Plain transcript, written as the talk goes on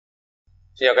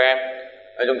Xin chào các em.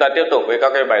 Chúng ta tiếp tục với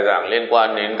các cái bài giảng liên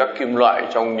quan đến các kim loại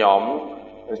trong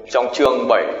chương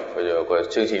 7 của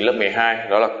chương trình lớp 12,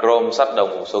 đó là chrome, sắt, đồng,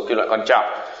 một số kim loại quan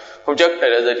trọng. Hôm trước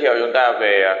thầy đã giới thiệu chúng ta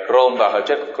về chrome và hợp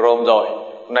chất của chrome rồi.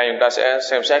 Hôm nay chúng ta sẽ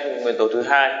xem xét nguyên tố thứ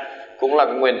hai, cũng là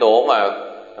cái nguyên tố mà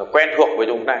quen thuộc với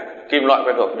chúng ta, kim loại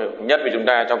quen thuộc nhất với chúng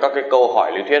ta trong các cái câu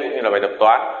hỏi lý thuyết cũng như là bài tập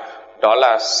toán. Đó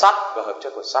là sắt và hợp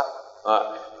chất của sắt.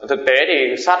 Thực tế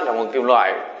thì sắt là một kim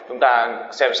loại chúng ta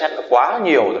xem xét là quá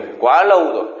nhiều rồi, quá lâu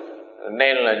rồi,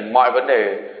 nên là mọi vấn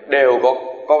đề đều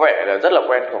có vẻ là rất là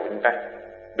quen thuộc với chúng ta.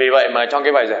 Vì vậy mà trong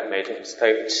cái bài giảng này thì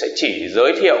thầy sẽ chỉ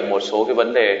giới thiệu một số cái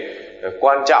vấn đề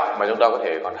quan trọng mà chúng ta có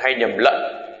thể còn hay nhầm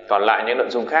lẫn. Còn lại những nội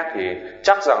dung khác thì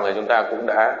chắc rằng là chúng ta cũng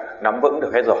đã nắm vững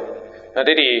được hết rồi.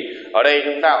 Thế thì ở đây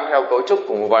chúng ta cũng theo cấu trúc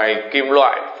của một vài kim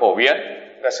loại phổ biến,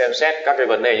 chúng ta xem xét các cái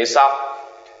vấn đề như sau.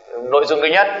 Nội dung thứ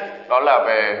nhất đó là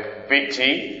về vị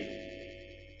trí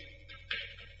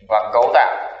và cấu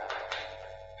tạo.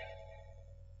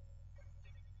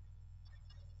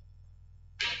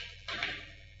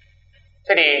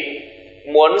 Thế thì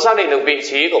muốn xác định được vị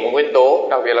trí của một nguyên tố,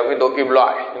 đặc biệt là nguyên tố kim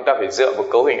loại, chúng ta phải dựa vào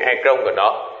cấu hình electron của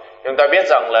nó. Chúng ta biết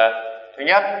rằng là thứ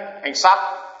nhất, anh sắt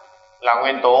là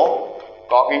nguyên tố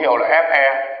có ký hiệu là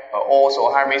Fe ở ô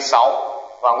số 26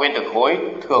 và nguyên tử khối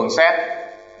thường xét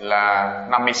là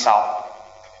 56.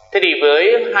 Thế thì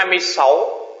với 26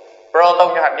 proton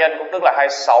cho hạt nhân, cũng tức là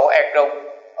 26 electron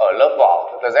ở lớp vỏ,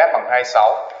 tức là Z bằng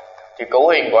 26, thì cấu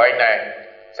hình của anh này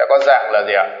sẽ có dạng là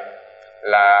gì ạ?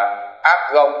 Là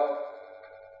argon.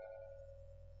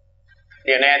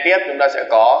 Điện E tiếp chúng ta sẽ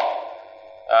có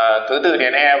thứ tự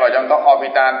điện E vào trong các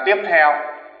orbital tiếp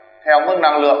theo mức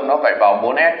năng lượng nó phải vào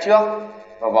 4s trước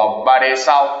và vào 3d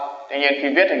sau. Tuy nhiên khi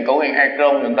viết thành cấu hình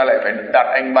electron chúng ta lại phải đặt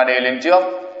anh 3d lên trước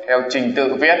theo trình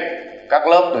tự viết các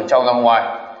lớp từ trong ra ngoài.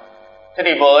 Thế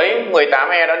thì với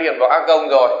 18e đã điền vào argon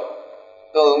rồi,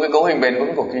 tương ứng với cấu hình bền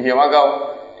vững của khí hiếm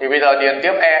argon, thì bây giờ điền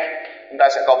tiếp E, chúng ta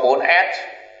sẽ có 4s,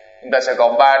 chúng ta sẽ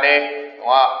có 3d, đúng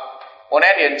không ạ?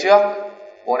 4s điền trước,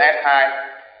 4s2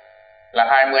 là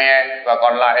 20e và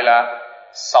còn lại là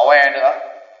 6e nữa,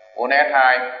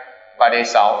 4s2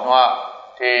 3d6, đúng không ạ?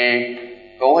 Thì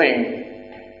cấu hình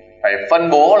phải phân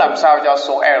bố làm sao cho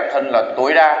số e độc thân là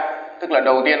tối đa, tức là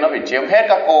đầu tiên nó phải chiếm hết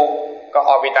các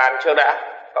orbital trước đã,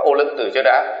 các ô lượng tử trước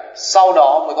đã, sau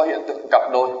đó mới có hiện tượng cặp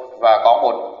đôi và có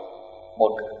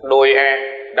một đôi e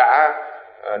đã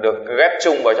được ghép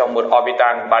chung vào trong một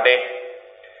orbital 3D.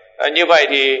 Như vậy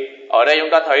thì ở đây chúng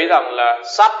ta thấy rằng là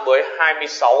sắt với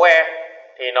 26e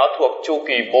thì nó thuộc chu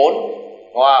kỳ 4,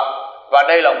 đúng không ạ? Và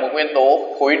đây là một nguyên tố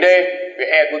khối D với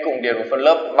e cuối cùng điền vào phân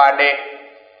lớp 3D.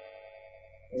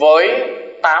 Với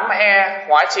 8e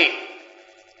hóa trị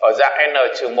ở dạng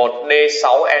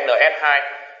N-1D6NS2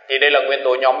 thì đây là nguyên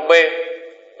tố nhóm B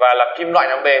và là kim loại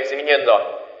nhóm B dĩ nhiên rồi.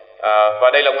 Và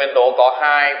đây là nguyên tố có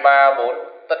 2, 3, 4,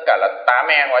 tất cả là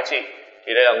 8e hóa trị,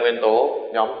 thì đây là nguyên tố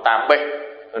nhóm 8B.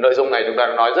 Nội dung này chúng ta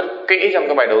nói rất kỹ trong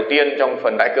cái bài đầu tiên trong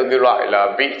phần đại cương kim loại là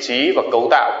vị trí và cấu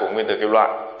tạo của nguyên tử kim loại.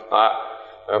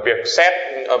 Việc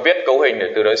viết cấu hình để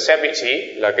từ đó xét vị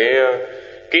trí là cái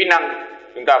kỹ năng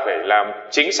chúng ta phải làm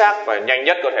chính xác và nhanh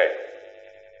nhất có thể.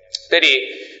 Thế thì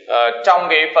trong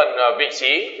cái phần vị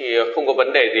trí thì không có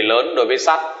vấn đề gì lớn đối với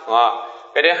sắt.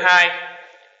 Cái thứ hai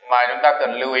mà chúng ta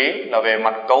cần lưu ý là về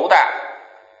mặt cấu tạo.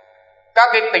 Các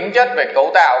cái tính chất về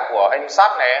cấu tạo của anh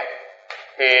sắt này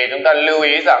thì chúng ta lưu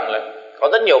ý rằng là có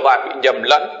rất nhiều bạn bị nhầm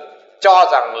lẫn, cho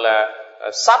rằng là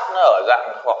sắt nó ở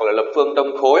dạng hoặc là lập phương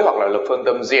tâm khối hoặc là lập phương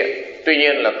tâm diện. Tuy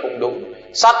nhiên là không đúng.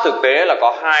 Sắt thực tế là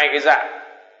có hai cái dạng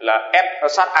là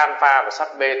sắt alpha và sắt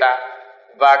beta,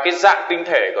 và cái dạng tinh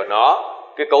thể của nó,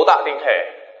 cái cấu tạo tinh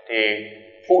thể thì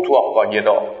phụ thuộc vào nhiệt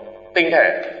độ.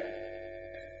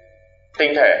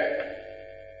 Tinh thể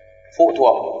phụ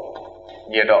thuộc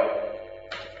nhiệt độ.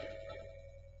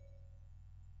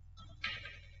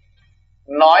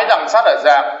 Nói rằng sắt ở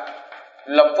dạng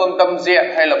lập phương tâm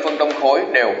diện hay lập phương tâm khối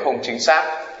đều không chính xác,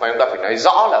 mà chúng ta phải nói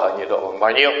rõ là ở nhiệt độ bằng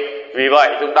bao nhiêu. Vì vậy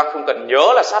chúng ta không cần nhớ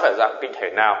là sắt ở dạng tinh thể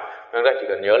nào, chúng ta chỉ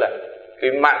cần nhớ là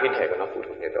cái mạng tinh thể của nó phụ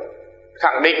thuộc nhiệt độ.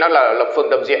 Khẳng định nó là lập phương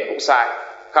tâm diện cũng sai,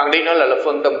 khẳng định nó là lập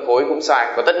phương tâm khối cũng sai,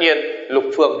 và tất nhiên lục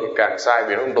phương thì càng sai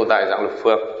vì nó không tồn tại dạng lục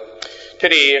phương. Thế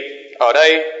thì ở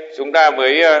đây chúng ta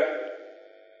mới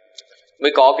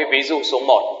có cái ví dụ số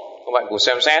 1, các bạn cùng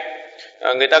xem xét.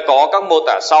 Người ta có các mô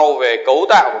tả sau về cấu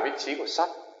tạo và vị trí của sắt.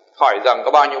 Hỏi rằng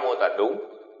có bao nhiêu mô tả đúng?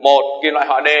 1. Kim loại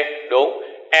họ D, đúng.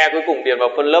 E cuối cùng điền vào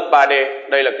phân lớp 3D,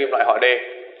 đây là kim loại họ D.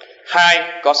 2.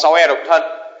 Có 6e độc thân,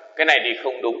 cái này thì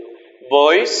không đúng.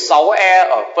 Với 6e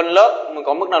ở phân lớp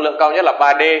có mức năng lượng cao nhất là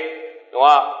 3D, đúng không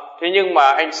ạ? Thế nhưng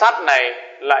mà anh sắt này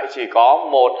lại chỉ có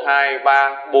 1, 2,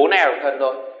 3, 4e độc thân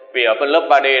thôi. Vì ở phân lớp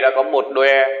 3D đã có một đôi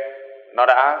E nó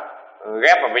đã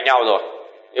ghép vào với nhau rồi.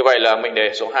 Như vậy là mệnh đề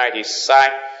số 2 thì sai.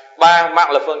 3.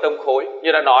 Mạng lập phương tâm khối.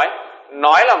 Như đã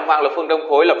nói là mạng lập phương tâm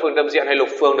khối là phương tâm diện hay lục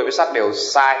phương đối với sắt đều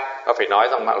sai. Ta phải nói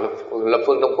rằng mạng lập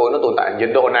phương tâm khối nó tồn tại ở nhiệt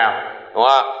độ nào, đúng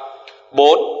không ạ?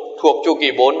 4. Thuộc chu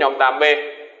kỳ 4 nhóm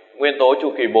 8B. Nguyên tố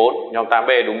chu kỳ 4 nhóm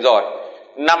 8B đúng rồi.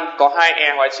 5. Có 2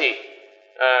 E hóa trị.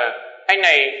 Anh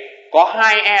này có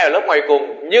 2 E ở lớp ngoài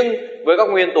cùng, nhưng với các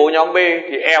nguyên tố nhóm B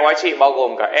thì E hóa trị bao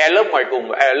gồm cả E lớp ngoài cùng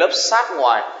và E lớp sát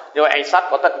ngoài. Như vậy anh sắt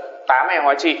có tận 8 E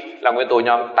hóa trị là nguyên tố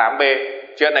nhóm 8B.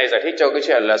 Chuyện này giải thích cho cái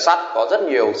chuyện là sắt có rất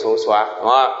nhiều số xóa, đúng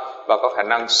không? Và có khả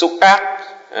năng xúc tác.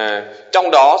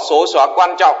 Trong đó số xóa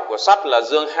quan trọng của sắt là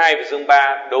dương 2 và dương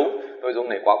 3. Đúng, nội dung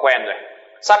này quá quen rồi.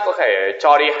 Sắt có thể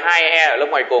cho đi 2 E ở lớp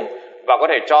ngoài cùng và có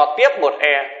thể cho tiếp một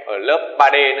E ở lớp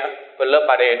 3D nữa, phân lớp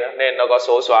 3D nữa, nên nó có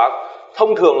số xóa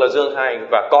thông thường là dương 2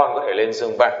 và con có thể lên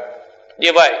dương 3.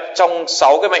 Như vậy trong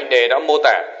 6 cái mệnh đề đã mô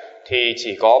tả thì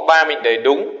chỉ có 3 mệnh đề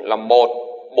đúng là 1,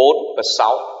 4 và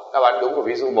 6. Đáp án đúng của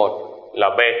ví dụ 1 là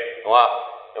B, đúng không ạ?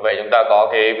 Như vậy chúng ta có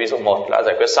cái ví dụ 1 đã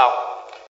giải quyết xong.